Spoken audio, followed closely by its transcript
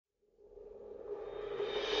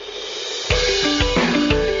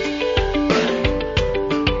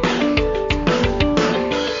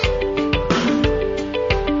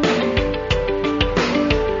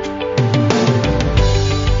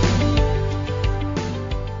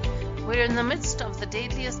We're in the midst of the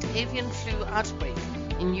deadliest avian flu outbreak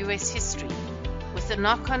in US history, with the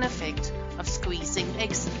knock-on effect of squeezing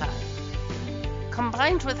egg supply.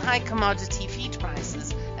 Combined with high commodity feed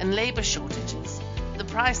prices and labor shortages, the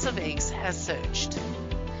price of eggs has surged.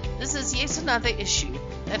 This is yet another issue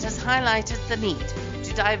that has highlighted the need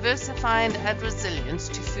to diversify and add resilience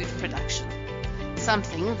to food production,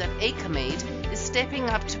 something that AcreMade is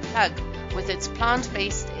stepping up to plug with its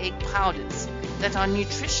plant-based egg powders that are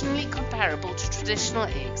nutritionally comparable to traditional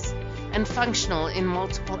eggs and functional in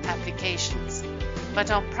multiple applications, but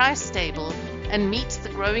are price stable and meet the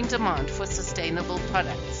growing demand for sustainable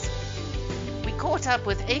products. We caught up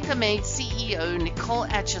with AcreMade CEO Nicole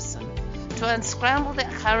Atchison to unscramble the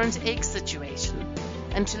current egg situation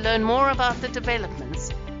and to learn more about the developments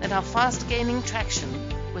that are fast gaining traction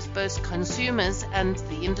with both consumers and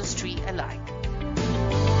the industry alike.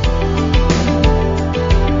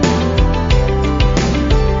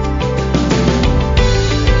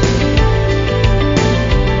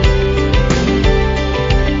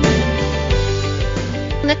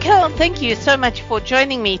 Nicole, thank you so much for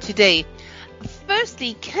joining me today.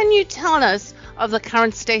 Firstly, can you tell us of the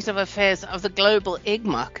current state of affairs of the global egg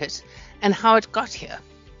market and how it got here?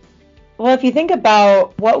 Well, if you think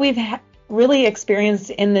about what we've really experienced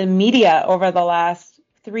in the media over the last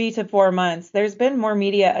 3 to 4 months, there's been more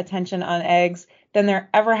media attention on eggs than there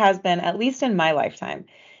ever has been, at least in my lifetime.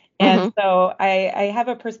 And so I have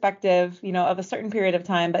a perspective, of a certain period of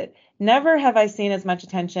time, but never have I seen as much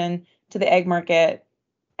attention to the egg market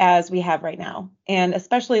as we have right now. And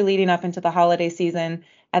especially leading up into the holiday season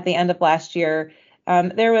at the end of last year,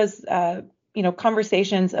 there was,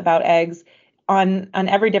 conversations about eggs on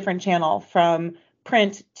every different channel, from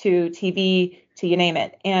print to TV to you name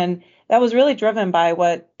it. And that was really driven by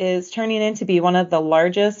what is turning into be one of the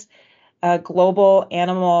largest global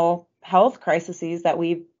animal health crises that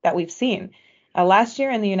we've seen. Last year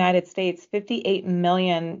in the United States, 58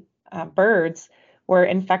 million birds were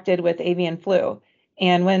infected with avian flu.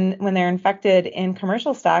 And when they're infected in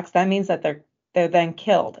commercial stocks, that means that they're then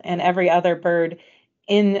killed, and every other bird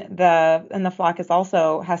in the flock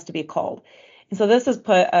has to be culled. And so this has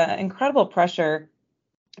put incredible pressure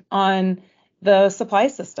on the supply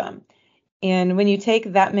system. And when you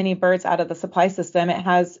take that many birds out of the supply system, it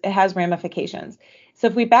has ramifications. So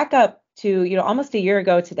if we back up to almost a year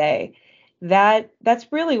ago today,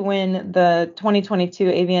 that's really when the 2022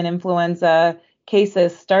 avian influenza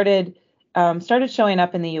cases started showing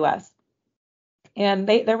up in the U.S. And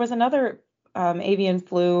there was another avian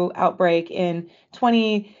flu outbreak in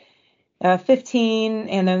 2015,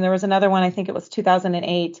 and then there was another one, I think it was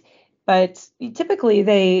 2008. But typically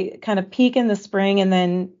they kind of peak in the spring, and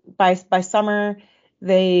then by summer,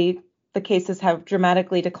 the cases have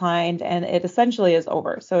dramatically declined, and it essentially is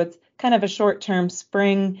over. So it's kind of a short-term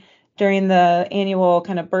spring during the annual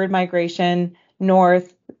kind of bird migration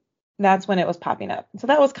north. That's when it was popping up. So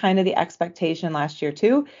that was kind of the expectation last year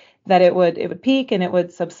too, that it would peak and it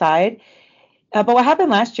would subside. But what happened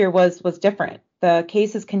last year was different. The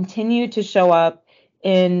cases continued to show up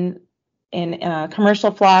in commercial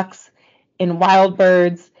flocks, in wild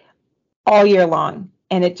birds all year long,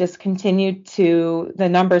 and it just the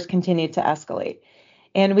numbers continued to escalate.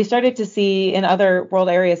 And we started to see in other world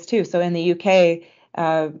areas too. So in the UK,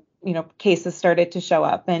 cases started to show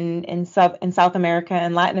up, and in South America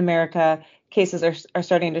and Latin America, cases are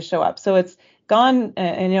starting to show up. So it's gone,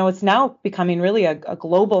 and it's now becoming really a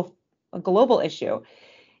global issue.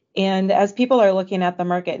 And as people are looking at the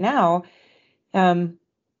market now,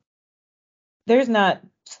 there's not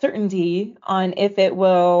certainty on if it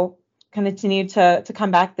will continue to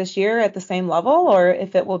come back this year at the same level, or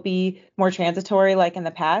if it will be more transitory like in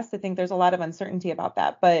the past. I think there's a lot of uncertainty about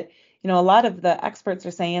that. But a lot of the experts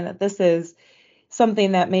are saying that this is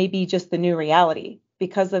something that may be just the new reality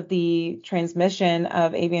because of the transmission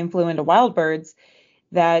of avian flu into wild birds,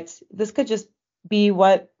 that this could just be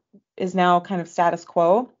what is now kind of status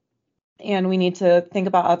quo, and we need to think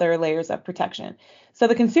about other layers of protection. So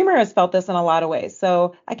the consumer has felt this in a lot of ways.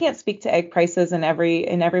 So I can't speak to egg prices in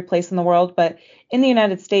every place in the world, but in the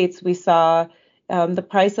United States, we saw the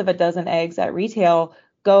price of a dozen eggs at retail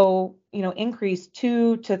go, increase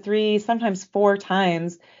 2 to 3, sometimes 4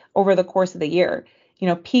 times over the course of the year,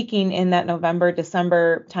 peaking in that November,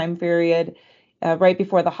 December time period, right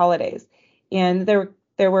before the holidays. And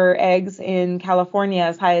there were eggs in California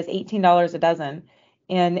as high as $18 a dozen.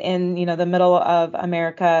 And in, the middle of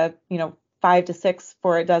America, 5 to 6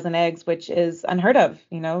 for a dozen eggs, which is unheard of.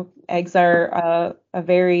 Eggs are a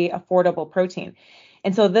very affordable protein.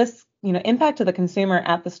 And so this, impact to the consumer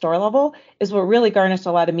at the store level is what really garnished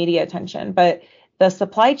a lot of media attention. But the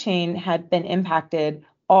supply chain had been impacted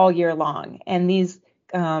all year long. And these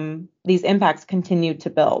impacts continued to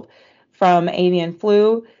build, from avian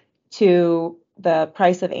flu to the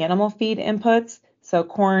price of animal feed inputs. So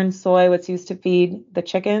corn, soy, what's used to feed the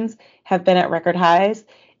chickens, have been at record highs.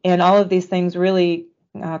 And all of these things really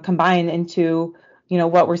combine into,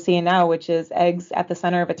 what we're seeing now, which is eggs at the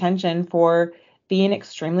center of attention for being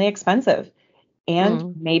extremely expensive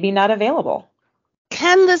and maybe not available.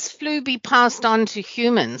 Can this flu be passed on to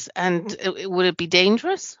humans, and would it be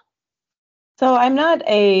dangerous? So I'm not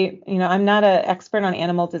I'm not an expert on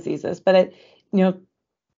animal diseases, but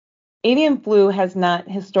avian flu has not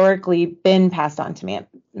historically been passed on to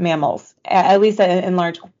mammals, at least in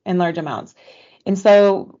large amounts. And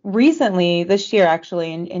so recently, this year,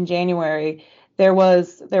 actually, in January, there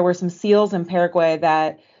were some seals in Paraguay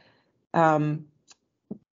that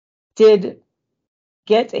did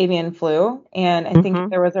get avian flu, and I think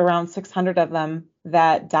there was around 600 of them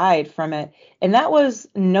that died from it. And that was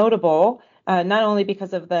notable, not only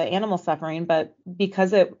because of the animal suffering, but because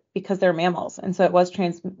they're mammals. And so it was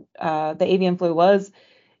the avian flu was,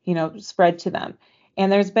 spread to them.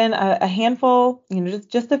 And there's been a handful,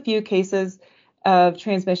 just a few cases of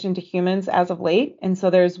transmission to humans as of late. And so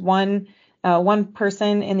there's one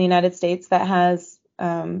person in the United States that has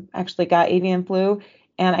actually got avian flu.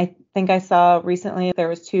 And I think I saw recently there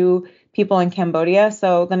was 2 people in Cambodia.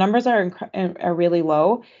 So the numbers are really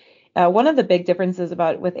low. One of the big differences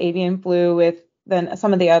with avian flu than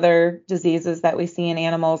some of the other diseases that we see in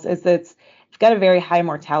animals is that it's got a very high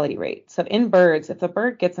mortality rate. So in birds, if the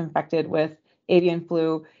bird gets infected with avian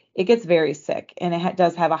flu, it gets very sick, and it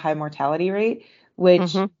does have a high mortality rate,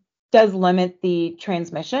 which does limit the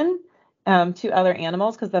transmission to other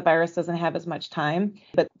animals because the virus doesn't have as much time.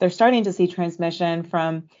 But they're starting to see transmission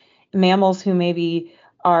from mammals who maybe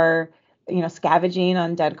are, scavenging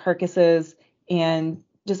on dead carcasses and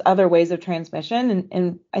just other ways of transmission.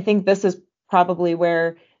 And I think this is probably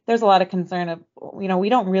where there's a lot of concern of, we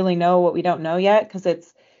don't really know what we don't know yet, because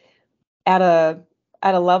it's at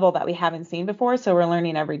a level that we haven't seen before. So we're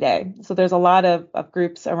learning every day. So there's a lot of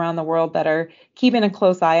groups around the world that are keeping a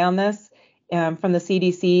close eye on this, from the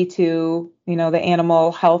CDC to, the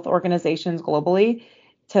animal health organizations globally,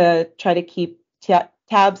 to try to keep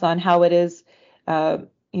tabs on how it is,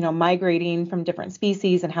 migrating from different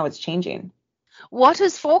species and how it's changing. What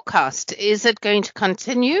is forecast? Is it going to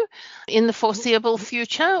continue in the foreseeable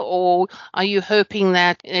future, or are you hoping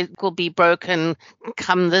that it will be broken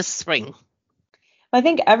come this spring? I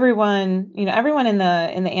think everyone in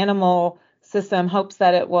the animal system hopes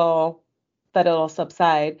that it'll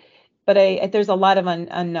subside, but there's a lot of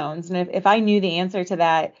unknowns, and if I knew the answer to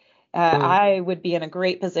that, I would be in a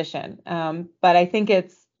great position. But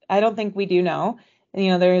I don't think we do know.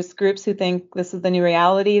 There's groups who think this is the new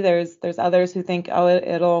reality. There's others who think,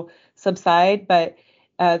 it'll subside. But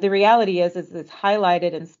the reality is it's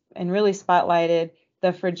highlighted and really spotlighted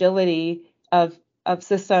the fragility of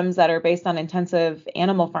systems that are based on intensive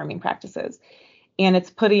animal farming practices. And it's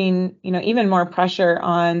putting, even more pressure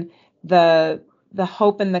on the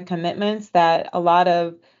hope and the commitments that a lot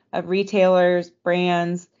of retailers,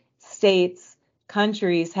 brands, states,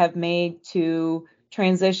 countries have made to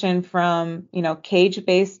transition from,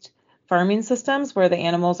 cage-based farming systems where the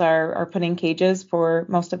animals are put in cages for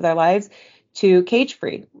most of their lives to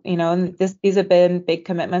cage-free. And these have been big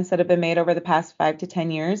commitments that have been made over the past 5 to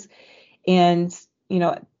 10 years. And,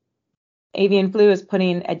 avian flu is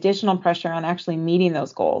putting additional pressure on actually meeting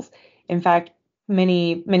those goals. In fact,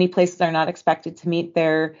 many places are not expected to meet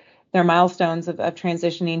their milestones of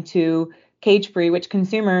transitioning to cage-free, which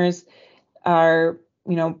consumers are,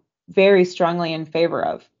 very strongly in favor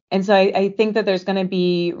of. And so I think that there's going to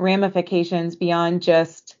be ramifications beyond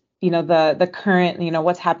just, the current,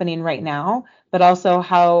 what's happening right now, but also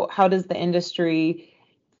how does the industry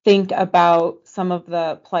think about some of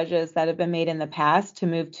the pledges that have been made in the past to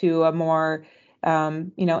move to a more,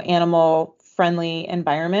 animal friendly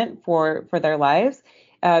environment for their lives,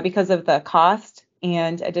 because of the cost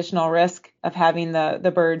and additional risk of having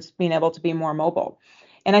the birds being able to be more mobile.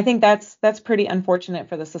 And I think that's pretty unfortunate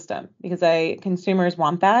for the system, because consumers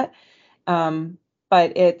want that,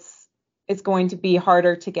 but it's going to be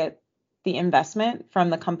harder to get the investment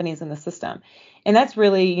from the companies in the system. And that's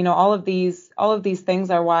really, all of these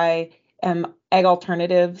things are why egg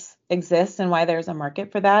alternatives exist and why there's a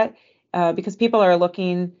market for that, because people are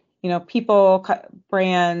looking,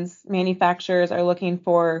 brands, manufacturers are looking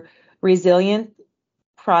for resilient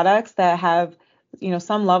products that have,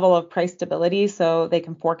 some level of price stability so they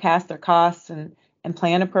can forecast their costs and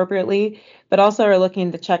plan appropriately, but also are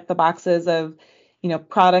looking to check the boxes of,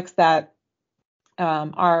 products that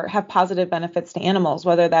have positive benefits to animals,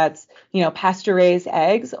 whether that's pasture raised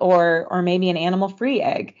eggs or maybe an animal free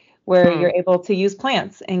egg where you're able to use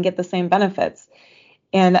plants and get the same benefits.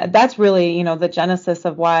 And that's really, the genesis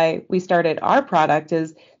of why we started our product,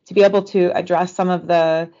 is to be able to address some of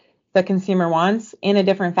the consumer wants in a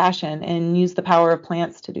different fashion and use the power of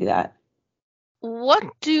plants to do that. What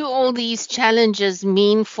do all these challenges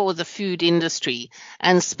mean for the food industry,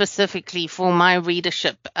 and specifically for my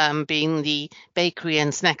readership, being the bakery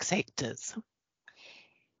and snack sectors?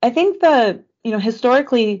 I think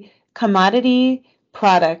historically commodity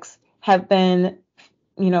products have been,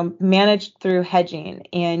 managed through hedging,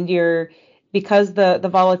 and because the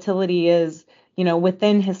volatility is,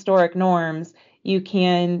 within historic norms, you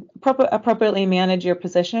can appropriately manage your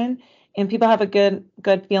position, and people have a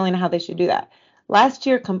good feeling of how they should do that. Last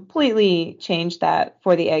year completely changed that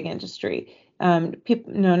for the egg industry.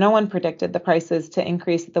 No one predicted the prices to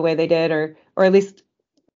increase the way they did, or at least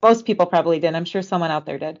most people probably did. I'm sure someone out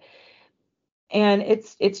there did. And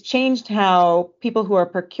it's changed how people who are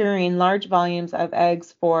procuring large volumes of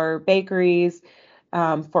eggs for bakeries,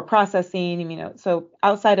 for processing, so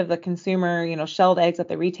outside of the consumer, shelled eggs at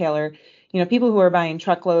the retailer, people who are buying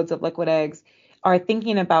truckloads of liquid eggs are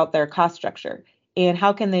thinking about their cost structure and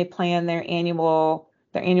how can they plan their annual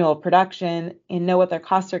production and know what their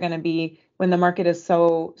costs are going to be when the market is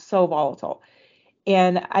so volatile.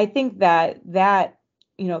 And I think that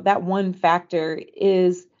one factor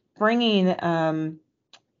is bringing kind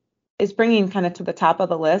of to the top of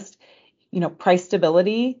the list, price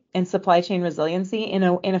stability and supply chain resiliency in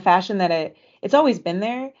a fashion that it's always been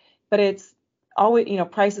there, but it's always,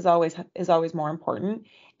 price is always more important.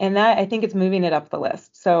 And that, I think, it's moving it up the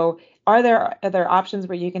list. So are there options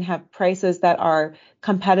where you can have prices that are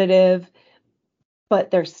competitive, but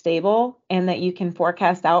they're stable and that you can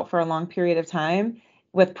forecast out for a long period of time,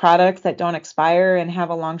 with products that don't expire and have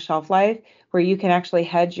a long shelf life, where you can actually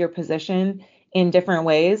hedge your position in different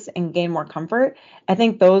ways and gain more comfort? I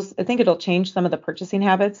think it'll change some of the purchasing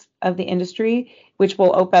habits of the industry, which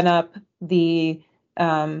will open up the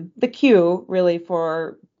queue really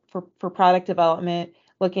for product development,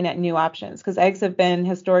 looking at new options, because eggs have been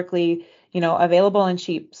historically, available and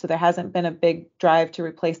cheap, so there hasn't been a big drive to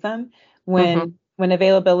replace them. When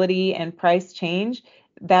availability and price change,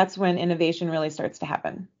 that's when innovation really starts to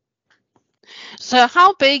happen. So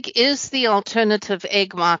how big is the alternative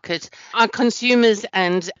egg market? Are consumers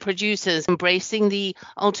and producers embracing the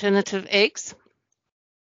alternative eggs?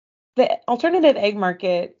 The alternative egg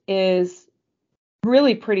market is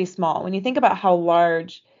really pretty small. When you think about how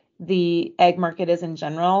large the egg market is in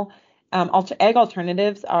general, egg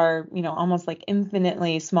alternatives are, almost like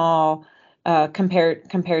infinitely small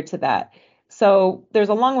compared to that. So there's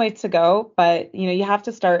a long way to go, but you have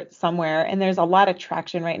to start somewhere, and there's a lot of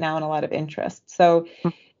traction right now and a lot of interest. So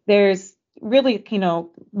there's really,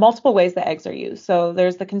 multiple ways that eggs are used. So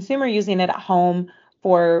there's the consumer using it at home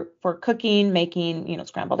for cooking, making,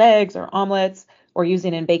 scrambled eggs or omelets, or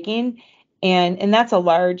using in baking. And that's a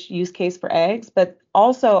large use case for eggs, but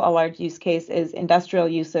also a large use case is industrial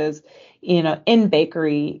uses, in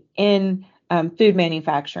bakery, in food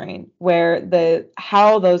manufacturing, where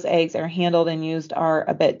how those eggs are handled and used are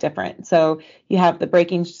a bit different. So you have the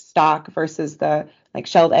breaking stock versus the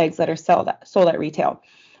shelled eggs that are sold at retail.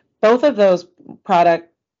 Both of those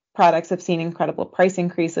products have seen incredible price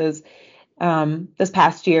increases this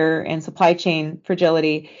past year, and supply chain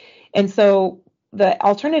fragility. And so the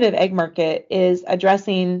alternative egg market is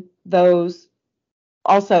addressing those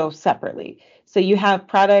also separately. So you have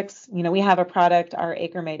products, we have a product, our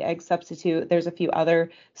AcreMade egg substitute. There's a few other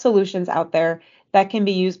solutions out there that can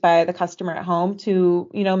be used by the customer at home to,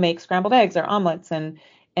 make scrambled eggs or omelets,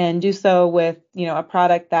 and do so with, a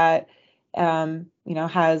product that,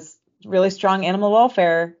 has really strong animal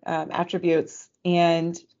welfare attributes,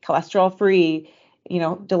 and cholesterol free,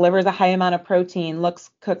 delivers a high amount of protein,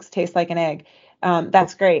 cooks, tastes like an egg.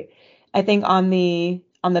 That's great. I think on the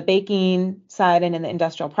baking side and in the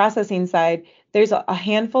industrial processing side, there's a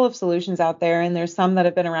handful of solutions out there, and there's some that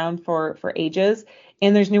have been around for ages,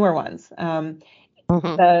 and there's newer ones.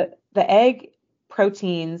 The egg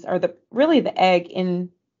proteins, or the egg in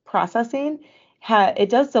processing, it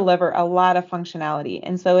does deliver a lot of functionality,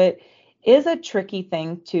 and so it is a tricky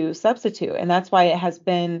thing to substitute, and that's why it has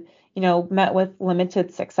been, met with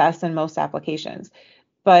limited success in most applications.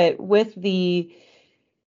 But with the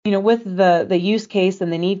use case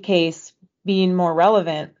and the need case being more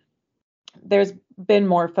relevant, there's been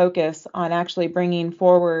more focus on actually bringing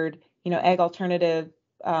forward, egg alternative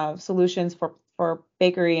solutions for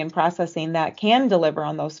bakery and processing that can deliver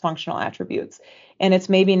on those functional attributes. And it's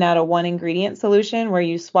maybe not a one ingredient solution where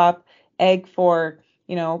you swap egg for,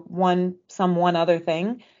 one other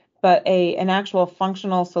thing, but an actual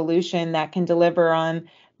functional solution that can deliver on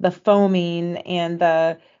the foaming and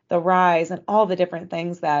the rise and all the different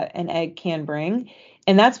things that an egg can bring.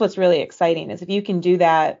 And that's what's really exciting is if you can do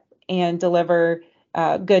that and deliver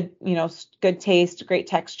good, good taste, great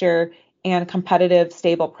texture, and competitive,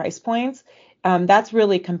 stable price points, that's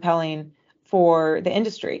really compelling for the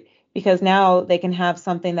industry because now they can have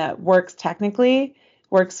something that works technically,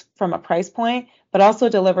 works from a price point, but also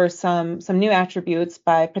delivers some new attributes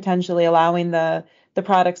by potentially allowing the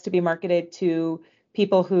products to be marketed to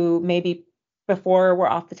people who maybe before were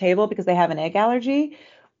off the table because they have an egg allergy,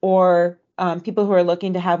 or people who are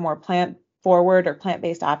looking to have more plant forward or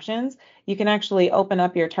plant-based options. You can actually open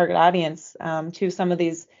up your target audience to some of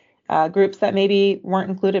these groups that maybe weren't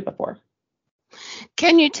included before.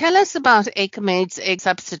 Can you tell us about AcreMade's egg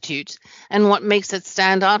substitute and what makes it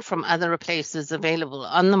stand out from other replacers available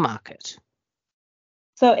on the market?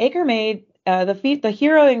 So AcreMade, the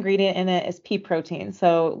hero ingredient in it is pea protein.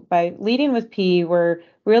 So by leading with pea, we're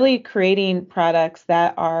really creating products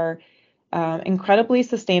that are incredibly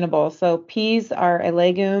sustainable. So peas are a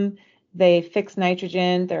legume. They fix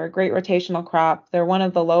nitrogen. They're a great rotational crop. They're one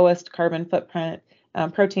of the lowest carbon footprint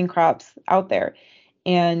protein crops out there.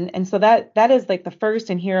 And so that is like the first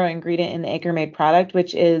and hero ingredient in the AcreMade product,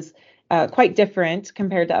 which is quite different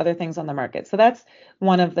compared to other things on the market. So that's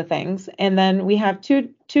one of the things. And then we have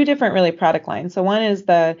two different really product lines. So one is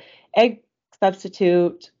the egg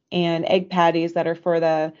substitute and egg patties that are for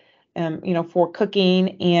the for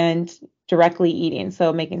cooking and directly eating.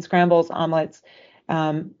 So making scrambles, omelets,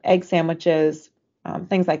 egg sandwiches,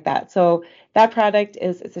 things like that. So that product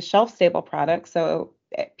it's a shelf stable product. So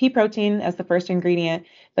pea protein as the first ingredient,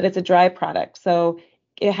 but it's a dry product. So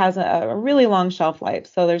it has a really long shelf life.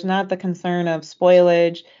 So there's not the concern of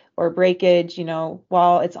spoilage or breakage,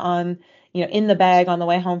 while it's on, in the bag on the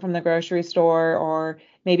way home from the grocery store, or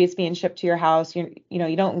maybe it's being shipped to your house.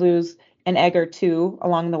 You don't lose an egg or two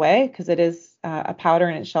along the way because it is a powder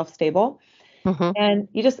and it's shelf stable. Mm-hmm. And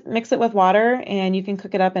you just mix it with water and you can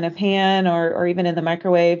cook it up in a pan or even in the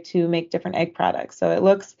microwave to make different egg products. So it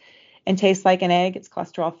looks and tastes like an egg. It's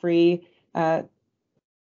cholesterol free,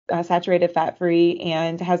 saturated fat free,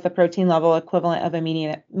 and has the protein level equivalent of a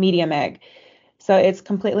medium egg. So it's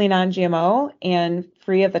completely non-GMO and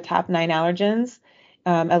free of the top 9 allergens,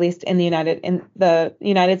 at least in the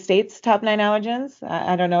United States top 9 allergens.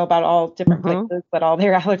 I don't know about all different places, but all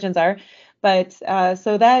their allergens are. But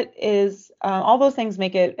so that is all those things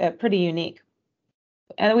make it pretty unique.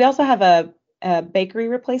 And we also have a bakery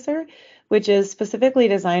replacer, which is specifically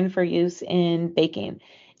designed for use in baking.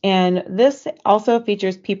 And this also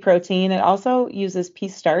features pea protein. It also uses pea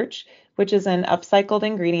starch, which is an upcycled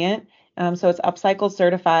ingredient. So it's upcycled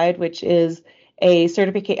certified, which is a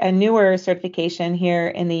newer certification here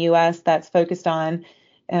in the U.S. that's focused on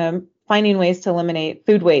finding ways to eliminate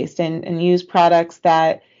food waste and use products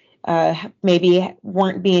that maybe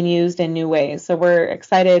weren't being used in new ways. So we're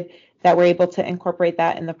excited that we're able to incorporate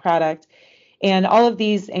that in the product. And all of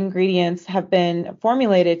these ingredients have been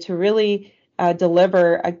formulated to really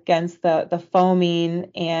deliver against the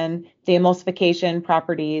foaming and the emulsification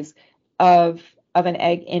properties of an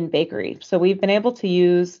egg in bakery. So we've been able to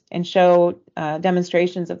use and show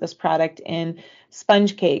demonstrations of this product in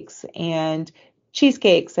sponge cakes and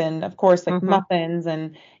cheesecakes and of course like muffins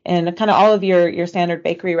and kind of all of your standard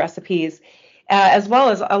bakery recipes, as well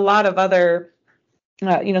as a lot of other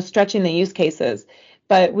stretching the use cases.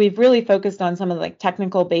 But we've really focused on some of the like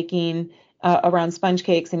technical baking around sponge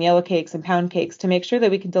cakes and yellow cakes and pound cakes to make sure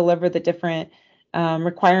that we can deliver the different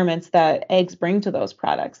requirements that eggs bring to those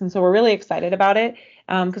products. And so we're really excited about it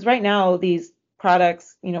because right now these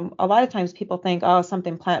products, a lot of times people think, oh,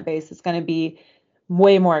 something plant-based is going to be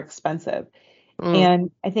way more expensive. And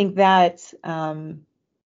I think that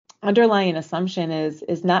underlying assumption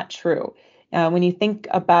is not true. When you think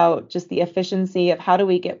about just the efficiency of how do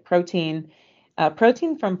we get protein,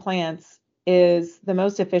 protein from plants is the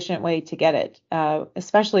most efficient way to get it,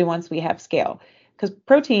 especially once we have scale. Because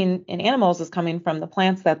protein in animals is coming from the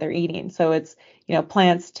plants that they're eating. So it's,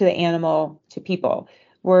 plants to the animal to people.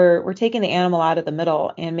 We're taking the animal out of the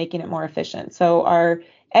middle and making it more efficient. So our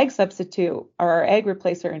egg substitute or our egg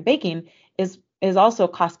replacer in baking is also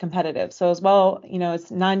cost competitive. So as well, it's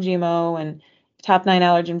non-GMO and top 9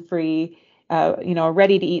 allergen free, a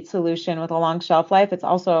ready to eat solution with a long shelf life. It's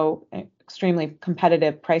also extremely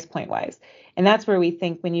competitive price point wise. And that's where we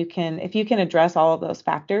think if you can address all of those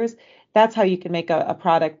factors, that's how you can make a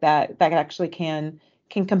product that actually can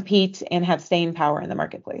compete and have staying power in the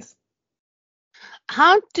marketplace.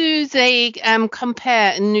 How do they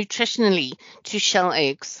compare nutritionally to shell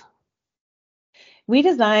eggs? We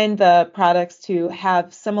designed the products to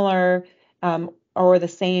have similar or the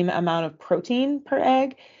same amount of protein per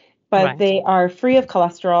egg, but Right. they are free of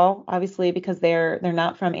cholesterol, obviously, because they're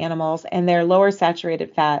not from animals, and they're lower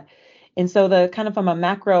saturated fat. And so the kind of from a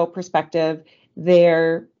macro perspective,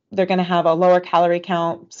 they're going to have a lower calorie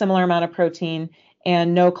count, similar amount of protein,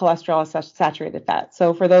 and no cholesterol saturated fat.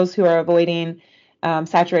 So for those who are avoiding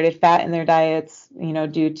saturated fat in their diets,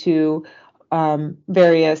 due to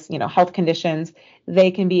various, health conditions,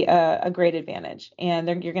 they can be a great advantage. And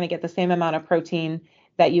you're going to get the same amount of protein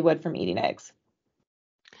that you would from eating eggs.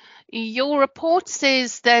 Your report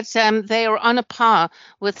says that they are on a par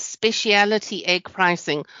with specialty egg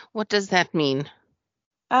pricing. What does that mean?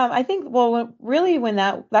 I think, well, really, when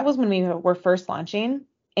that was when we were first launching,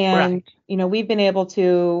 and Right. we've been able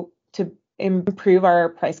to improve our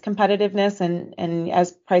price competitiveness, and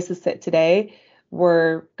as prices sit today,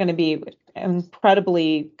 we're going to be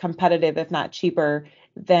incredibly competitive, if not cheaper,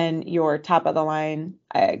 than your top of the line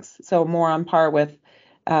eggs. So more on par with,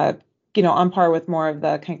 on par with more of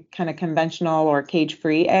the kind of conventional or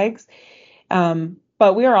cage-free eggs.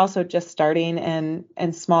 But we are also just starting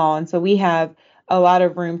and small, and so we have a lot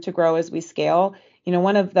of room to grow as we scale.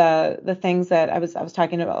 One of the things that I was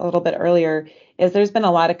talking about a little bit earlier is there's been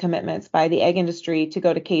a lot of commitments by the egg industry to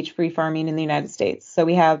go to cage-free farming in the United States. So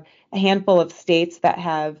we have a handful of states that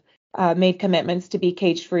have made commitments to be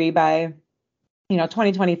cage-free by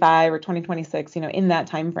 2025 or 2026, in that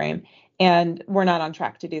time frame. And we're not on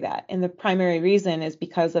track to do that. And the primary reason is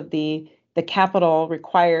because of the capital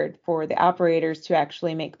required for the operators to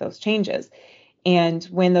actually make those changes. And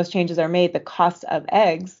when those changes are made, the cost of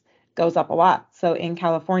eggs goes up a lot. So in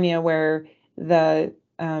California, where the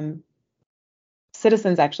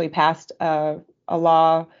citizens actually passed a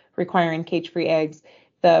law requiring cage-free eggs,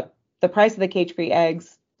 the price of the cage-free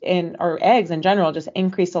eggs or eggs in general just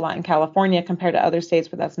increased a lot in California compared to other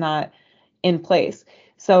states where that's not in place.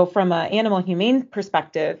 So from an animal humane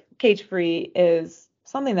perspective, cage-free is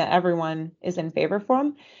something that everyone is in favor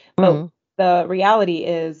from. But the reality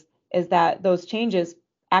is that those changes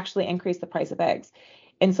actually increase the price of eggs.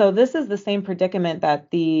 And so this is the same predicament that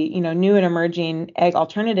the new and emerging egg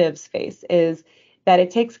alternatives face, is that it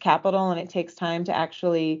takes capital and it takes time to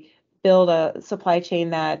actually build a supply chain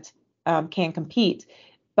that can compete.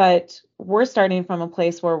 But we're starting from a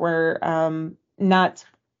place where we're not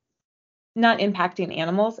impacting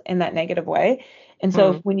animals in that negative way. And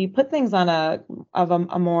so when you put things on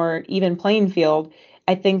a more even playing field,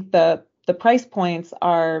 I think the price points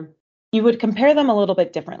you would compare them a little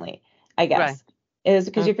bit differently, I guess. Right. Is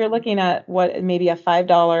because if you're looking at what maybe a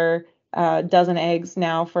 $5 dozen eggs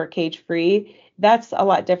now for cage free, that's a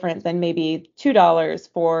lot different than maybe $2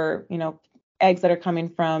 for, eggs that are coming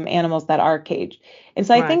from animals that are caged. And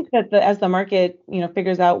so I Right. think that as the market,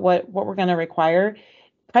 figures out what we're going to require,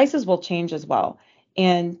 prices will change as well.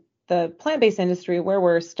 And the plant-based industry where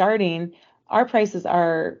we're starting, our prices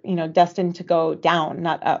are, destined to go down,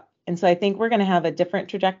 not up. And so I think we're going to have a different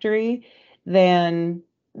trajectory than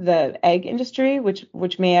the egg industry,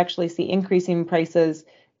 which may actually see increasing prices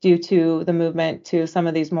due to the movement to some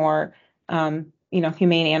of these more,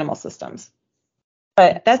 humane animal systems.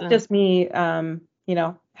 But that's just me,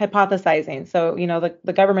 hypothesizing. So,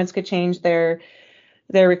 the governments could change their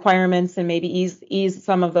requirements and maybe ease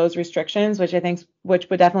some of those restrictions, which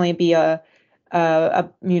would definitely be a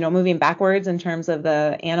moving backwards in terms of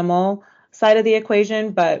the animal side of the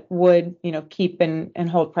equation, but would keep and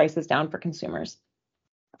hold prices down for consumers.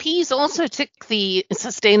 Peas also tick the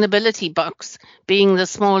sustainability box, being the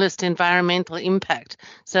smallest environmental impact.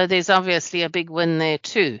 So there's obviously a big win there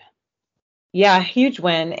too. Yeah, huge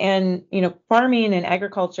win. And farming and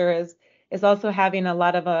agriculture is also having a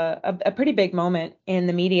lot of a pretty big moment in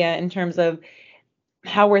the media in terms of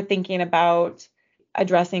how we're thinking about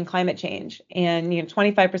addressing climate change. And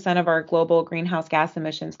 25% of our global greenhouse gas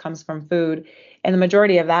emissions comes from food, and the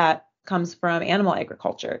majority of that comes from animal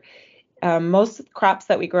agriculture. Most crops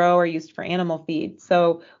that we grow are used for animal feed.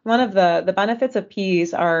 So one of the benefits of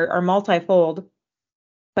peas are multifold,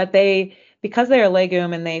 but because they're a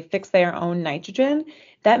legume and they fix their own nitrogen,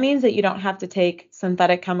 that means that you don't have to take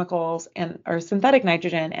synthetic chemicals or synthetic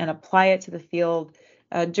nitrogen and apply it to the field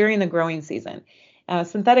during the growing season.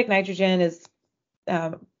 Synthetic nitrogen has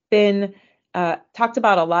been talked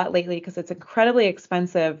about a lot lately because it's incredibly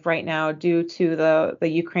expensive right now due to the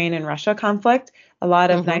Ukraine and Russia conflict. A lot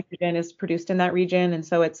of nitrogen is produced in that region, and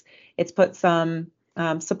so it's put some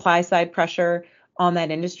supply side pressure on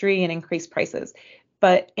that industry and increased prices.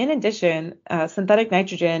 But in addition, synthetic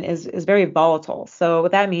nitrogen is very volatile. So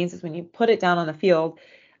what that means is when you put it down on the field,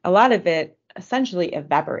 a lot of it essentially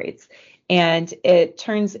evaporates. and it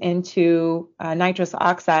turns into nitrous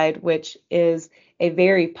oxide, which is a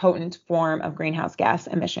very potent form of greenhouse gas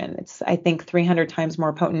emission. It's, I think, 300 times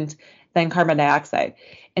more potent than carbon dioxide.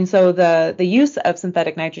 And so the use of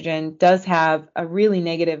synthetic nitrogen does have a really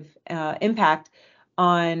negative impact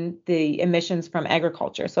on the emissions from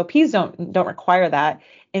agriculture. So peas don't require that.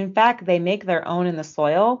 In fact, they make their own in the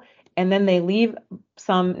soil, and then they leave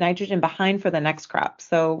some nitrogen behind for the next crop.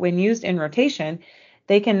 So when used in rotation,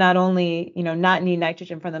 they can not only, not need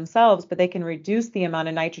nitrogen for themselves, but they can reduce the amount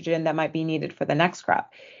of nitrogen that might be needed for the next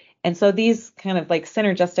crop. And so these kind of like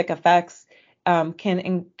synergistic effects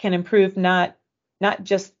can improve not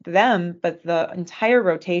just them, but the entire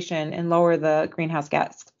rotation and lower the greenhouse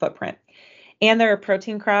gas footprint. And they're a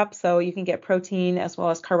protein crop, so you can get protein as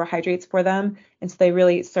well as carbohydrates for them, and so they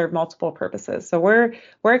really serve multiple purposes. So we're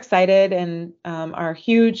excited and are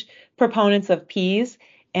huge proponents of peas,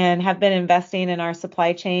 and have been investing in our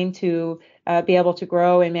supply chain to be able to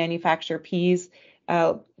grow and manufacture peas,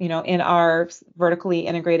 in our vertically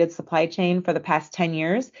integrated supply chain for the past 10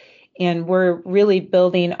 years. And we're really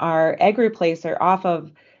building our egg replacer off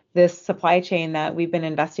of this supply chain that we've been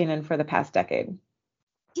investing in for the past decade.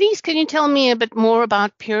 Please, can you tell me a bit more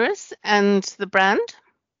about Purus and the brand?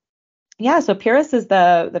 Yeah, so Purus is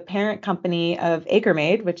the parent company of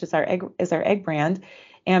AcreMade, which is our egg brand.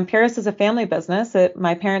 And Purus is a family business.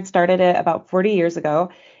 My parents started it about 40 years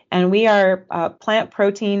ago, and we are plant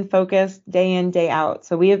protein focused day in, day out.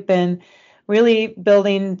 So we have been really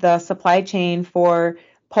building the supply chain for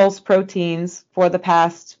pulse proteins for the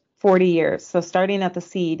past 40 years. So starting at the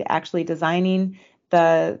seed, actually designing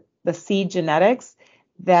the seed genetics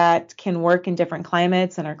that can work in different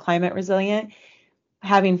climates and are climate resilient,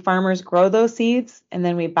 having farmers grow those seeds, and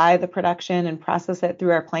then we buy the production and process it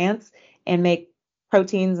through our plants and make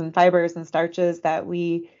proteins and fibers and starches that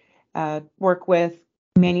we work with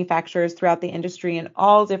manufacturers throughout the industry in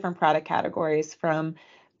all different product categories, from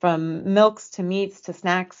milks to meats to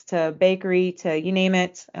snacks to bakery to you name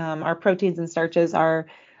it. Our proteins and starches are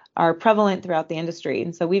prevalent throughout the industry.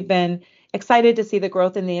 And so we've been excited to see the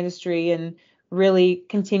growth in the industry and really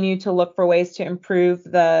continue to look for ways to improve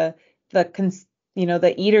the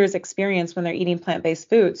eater's experience when they're eating plant-based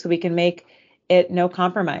food, so we can make it no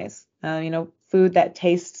compromise. Food that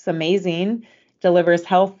tastes amazing, delivers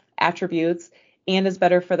health attributes, and is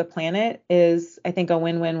better for the planet is, I think, a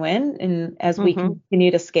win-win-win. And as we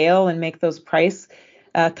continue to scale and make those price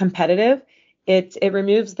competitive, it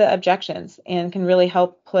removes the objections and can really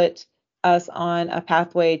help put us on a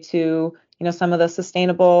pathway to, some of the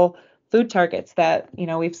sustainable food targets that,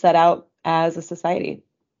 we've set out as a society.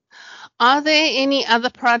 Are there any other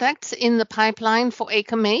products in the pipeline for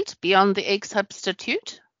AcreMade beyond the egg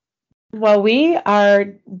substitute? Well, we are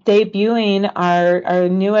debuting our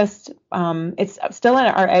newest, it's still in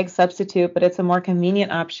our egg substitute, but it's a more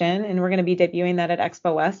convenient option, and we're going to be debuting that at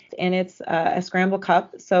Expo West, and it's a scramble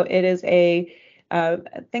cup. So it is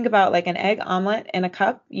think about like an egg omelet in a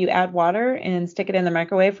cup. You add water and stick it in the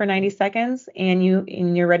microwave for 90 seconds, and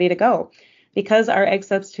you're ready to go. Because our egg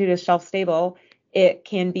substitute is shelf stable, it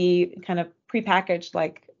can be kind of prepackaged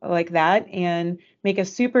like that, and make a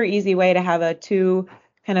super easy way to have a two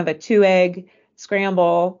egg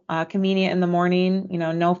scramble, convenient in the morning,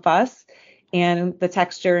 no fuss, and the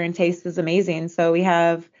texture and taste is amazing. So we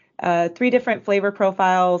have 3 different flavor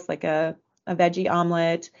profiles, like a veggie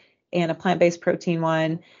omelet and a plant-based protein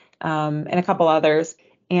one, and a couple others.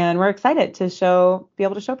 And we're excited to be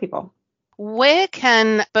able to show people. Where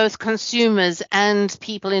can both consumers and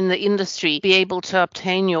people in the industry be able to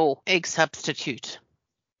obtain your egg substitute?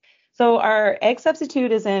 So our egg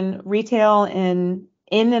substitute is in retail in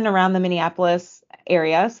and around the Minneapolis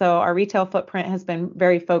area. So our retail footprint has been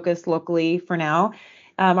very focused locally for now.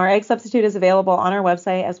 Our egg substitute is available on our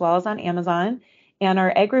website as well as on Amazon. And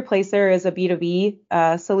our egg replacer is a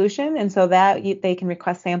B2B solution. And so that they can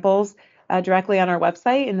request samples directly on our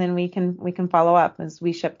website, and then we can follow up as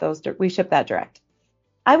we ship that direct.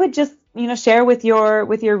 I would just share with your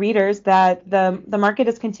readers that the market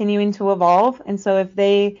is continuing to evolve, and so if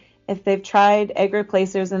they've tried egg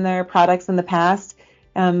replacers in their products in the past,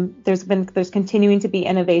 there's continuing to be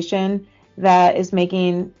innovation that is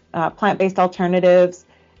making plant-based alternatives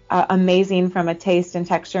amazing from a taste and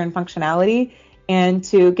texture and functionality, and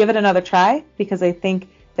to give it another try, because I think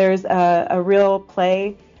there's a real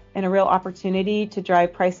play and a real opportunity to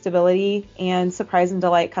drive price stability and surprise and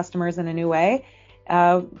delight customers in a new way,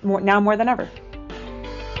 now more than ever.